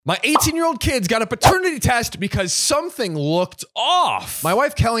My 18-year-old kids got a paternity test because something looked off. My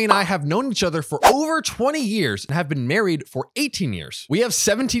wife Kelly and I have known each other for over 20 years and have been married for 18 years. We have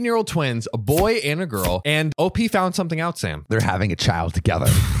 17-year-old twins, a boy and a girl, and OP found something out, Sam. They're having a child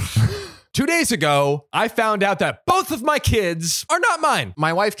together. 2 days ago, I found out that both of my kids are not mine.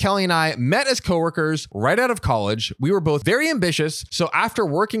 My wife Kelly and I met as coworkers right out of college. We were both very ambitious. So after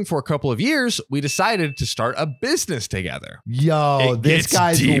working for a couple of years, we decided to start a business together. Yo, It this gets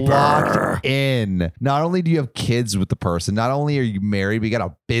guy's deeper. locked in. Not only do you have kids with the person, not only are you married, but you got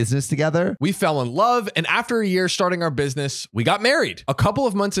a business together. We fell in love, and after a year starting our business, we got married. A couple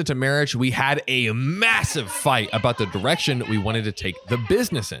of months into marriage, we had a massive fight about the direction we wanted to take the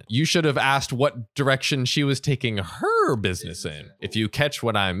business in. You should have asked what direction she was taking her business in, if you catch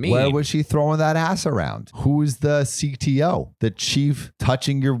what I mean. Where was she throwing that ass around? Who's the CTO? The chief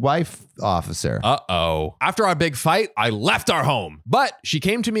touching your wife officer? Uh-oh. After our big fight, I left our home. But she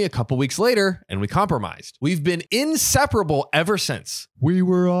came to me a couple weeks later and we compromised. We've been inseparable ever since. We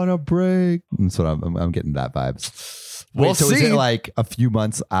were on a break. That's what I'm getting that vibe. We'll so see. is it like a few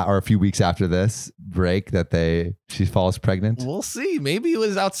months or a few weeks after this break that she falls pregnant? We'll see. Maybe it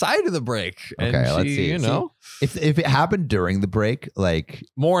was outside of the break. And Okay, she, let's see. you know, If it happened during the break, like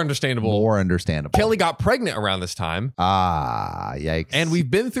more understandable. more understandable. Kelly got pregnant around this time. Yikes. And we've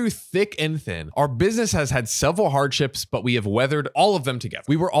been through thick and thin. Our business has had several hardships, but we have weathered all of them together.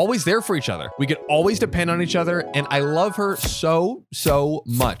 We were always there for each other. We could always depend on each other. And I love her so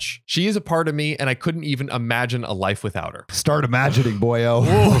much. She is a part of me and I couldn't even imagine a life without her. Start imagining, boyo.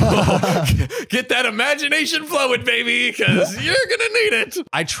 Get that imagination flowing, baby, because you're gonna need it.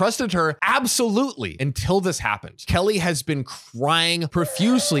 I trusted her absolutely until this happened. Kelly has been crying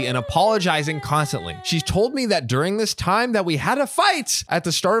profusely and apologizing constantly. She's told me that during this time that we had a fight at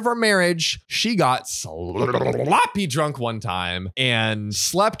the start of our marriage, she got sloppy drunk one time and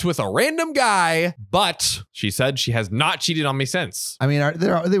slept with a random guy, but she said she has not cheated on me since. I mean,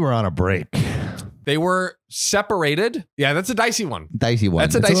 they were on a break. They were separated. Yeah, that's a dicey one. Dicey one.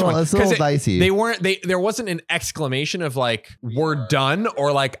 That's a dicey one. It's a little dicey. There wasn't an exclamation of like, we're done,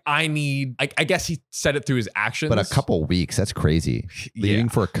 or like, I guess he said it through his actions. But a couple weeks, that's crazy. Leaving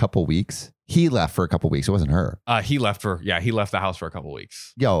Yeah. for a couple weeks. He left for a couple weeks. It wasn't her. He left the house for a couple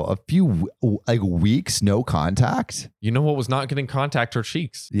weeks. Yo, a few weeks, no contact. You know what was not getting contact? Her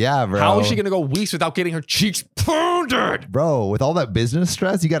cheeks. Yeah, bro. How is she going to go weeks without getting her cheeks pounded? Bro, with all that business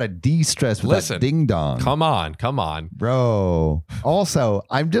stress, you got to de-stress with that ding dong. Come on. Bro. Also,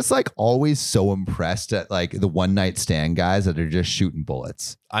 I'm just like always so impressed at like the one night stand guys that are just shooting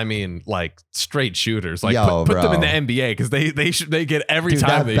bullets. I mean, like straight shooters. Like Yo, put them in bro. the NBA because they get every Dude, time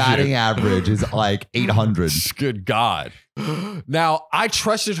that they batting shoot. average is like 800. Good God. Now, I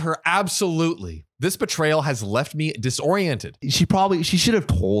trusted her absolutely. This betrayal has left me disoriented. She should have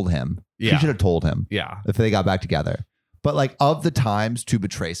told him. Yeah. She should have told him Yeah. if they got back together. But like of the times to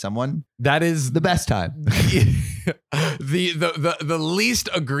betray someone, That is the best time. the least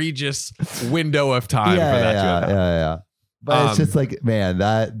egregious window of time for that to have happened. yeah. But it's just like, man,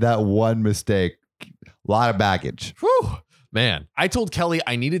 that one mistake, a lot of baggage. Whew. Man, I told Kelly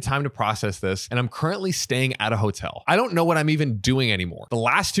I needed time to process this, and I'm currently staying at a hotel. I don't know what I'm even doing anymore. The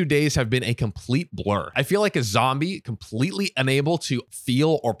last 2 days have been a complete blur. I feel like a zombie, completely unable to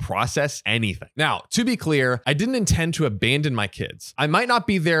feel or process anything. Now, to be clear, I didn't intend to abandon my kids. I might not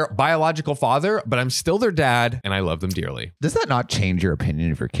be their biological father, but I'm still their dad, and I love them dearly. Does that not change your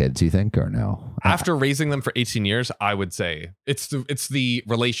opinion of your kids, you think, or no? After raising them for 18 years, I would say it's the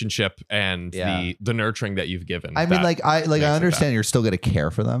relationship and Yeah. the nurturing that you've given. I mean, that I makes it understand you're still going to care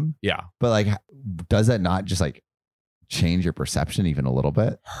for them, yeah. but like, does that not just like change your perception even a little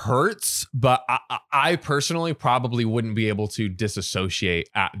bit? Hurts, but I personally probably wouldn't be able to disassociate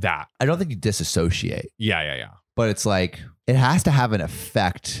at that. I don't think you disassociate, Yeah. but it's like, it has to have an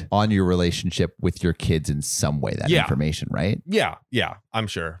effect on your relationship with your kids in some way, that Yeah. information, right? Yeah, I'm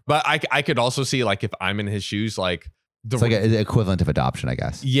sure. But I could also see like if I'm in his shoes, like the It's like an equivalent of adoption, I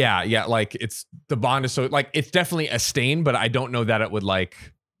guess. yeah, like it's the bond is so like it's definitely a stain, but I don't know that it would like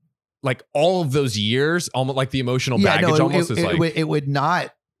all of those years, almost like the emotional baggage it would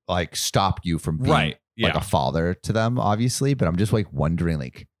not like stop you from being right. Yeah. like a father to them, obviously. But I'm just like wondering,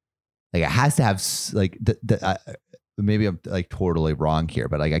 like it has to have like maybe I'm like totally wrong here,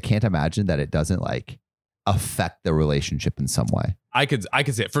 but like I can't imagine that it doesn't like affect the relationship in some way. I could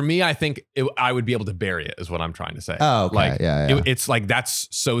say it. For me, I think I would be able to bury it is what I'm trying to say. Oh, okay. Like, yeah. it's like that's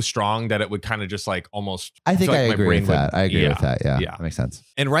so strong that it would kind of just like almost. I think I feel like my agree brain with that. would- I agree yeah, with that. Yeah. yeah. That makes sense.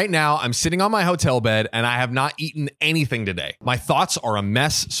 And right now, I'm sitting on my hotel bed and I have not eaten anything today. My thoughts are a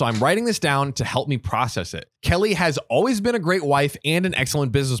mess, so I'm writing this down to help me process it. Kelly has always been a great wife and an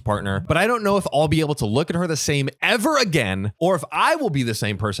excellent business partner, but I don't know if I'll be able to look at her the same ever again or if I will be the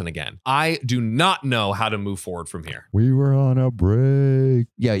same person again. I do not know how to move forward from here. We were on a break.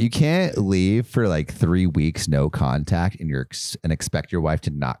 Yeah, you can't leave for like 3 weeks, no contact, and expect your wife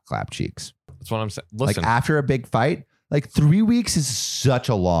to not clap cheeks. That's what I'm saying. Listen, Like after a big fight, like 3 weeks is such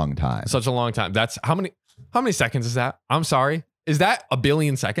a long time. such a long time. That's how many seconds is that? I'm sorry. Is that a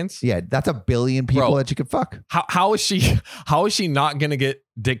billion seconds? Yeah, that's a billion people Bro. that you could fuck. How is she not gonna get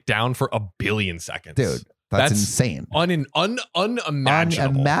dick down for a billion seconds? Dude, that's insane.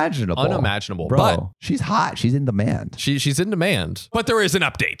 Unimaginable. Unimaginable. Bro, But she's hot. She's in demand. she's in demand. But there is an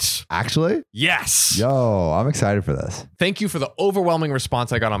update. Actually? Yes. Yo, I'm excited for this. Thank you for the overwhelming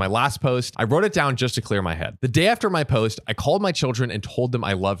response I got on my last post. I wrote it down just to clear my head. The day after my post, I called my children and told them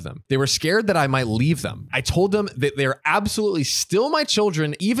I love them. They were scared that I might leave them. I told them that they're absolutely still my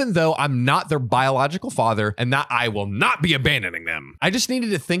children, even though I'm not their biological father, and that I will not be abandoning them. I just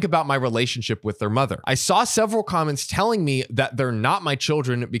needed to think about my relationship with their mother. I saw several comments telling me that they're not my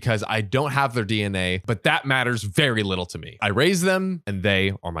children because I don't have their DNA, but that matters very little to me. I raised them and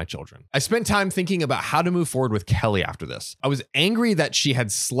they are my children. I spent time thinking about how to move forward with Kelly after this. I was angry that she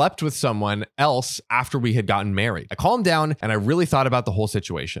had slept with someone else after we had gotten married. I calmed down and I really thought about the whole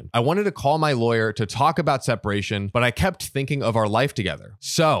situation. I wanted to call my lawyer to talk about separation, but I kept thinking of our life together.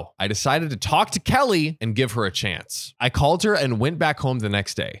 So I decided to talk to Kelly and give her a chance. I called her and went back home the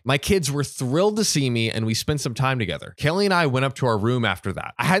next day. My kids were thrilled to see me and we spent some time together. Kelly and I went up to our room after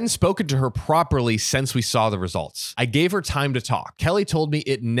that. I hadn't spoken to her properly since we saw the results. I gave her time to talk. Kelly told me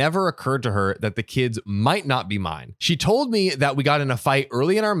it never occurred to her that the kids might not be mine. She told me that we got in a fight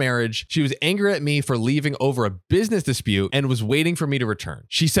early in our marriage. She was angry at me for leaving over a business dispute and was waiting for me to return.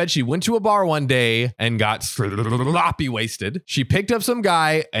 She said she went to a bar one day and got sloppy wasted. She picked up some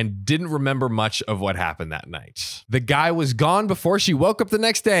guy and didn't remember much of what happened that night. The guy was gone before she woke up the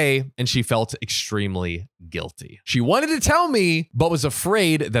next day and she felt extremely guilty. She wanted to tell me, but was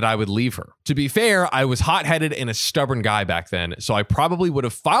afraid that I would leave her. To be fair, I was hot-headed and a stubborn guy back then, so I probably would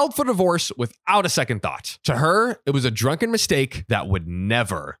have filed for divorce without a second thought. To her, it was a drunken mistake that would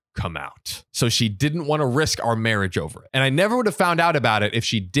never come out. So she didn't want to risk our marriage over it. And I never would have found out about it if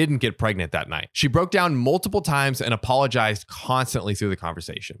she didn't get pregnant that night. She broke down multiple times and apologized constantly through the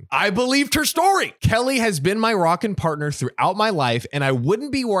conversation. I believed her story. Kelly has been my rockin' partner throughout my life, and I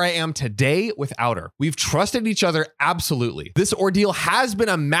wouldn't be where I am today without her. We've trusted each other absolutely. This ordeal has been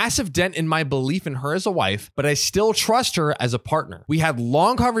a massive dent in my belief in her as a wife, but I still trust her as a partner. We had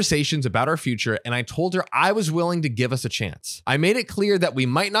long conversations about our future, and I told her I was willing to give us a chance. I made it clear that we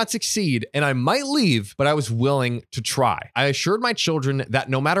might not succeed and I might leave, but I was willing to try. I assured my children that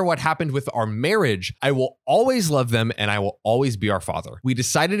no matter what happened with our marriage, I will always love them and I will always be our father. We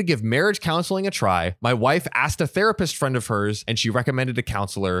decided to give marriage counseling a try. My wife asked a therapist friend of hers and she recommended a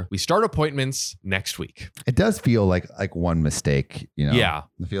counselor. We start appointments next week. It does feel like one mistake, you know? Yeah.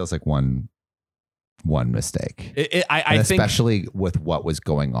 It feels like one mistake. I think, especially with what was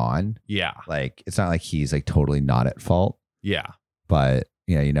going on. yeah. Like, it's not like he's like totally not at fault, Yeah. but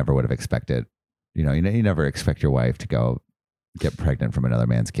you know, you never would have expected, you never expect your wife to go get pregnant from another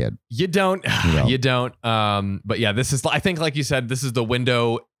man's kid. You don't. You know? You don't. But yeah, this is, I think, like you said, this is the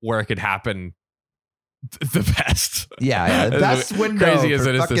window where it could happen the best. Yeah. The best window Crazy as for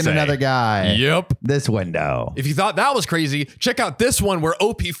it is to fucking say. another guy. Yep. This window. If you thought that was crazy, check out this one where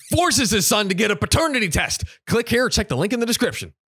OP forces his son to get a paternity test. Click here or check the link in the description.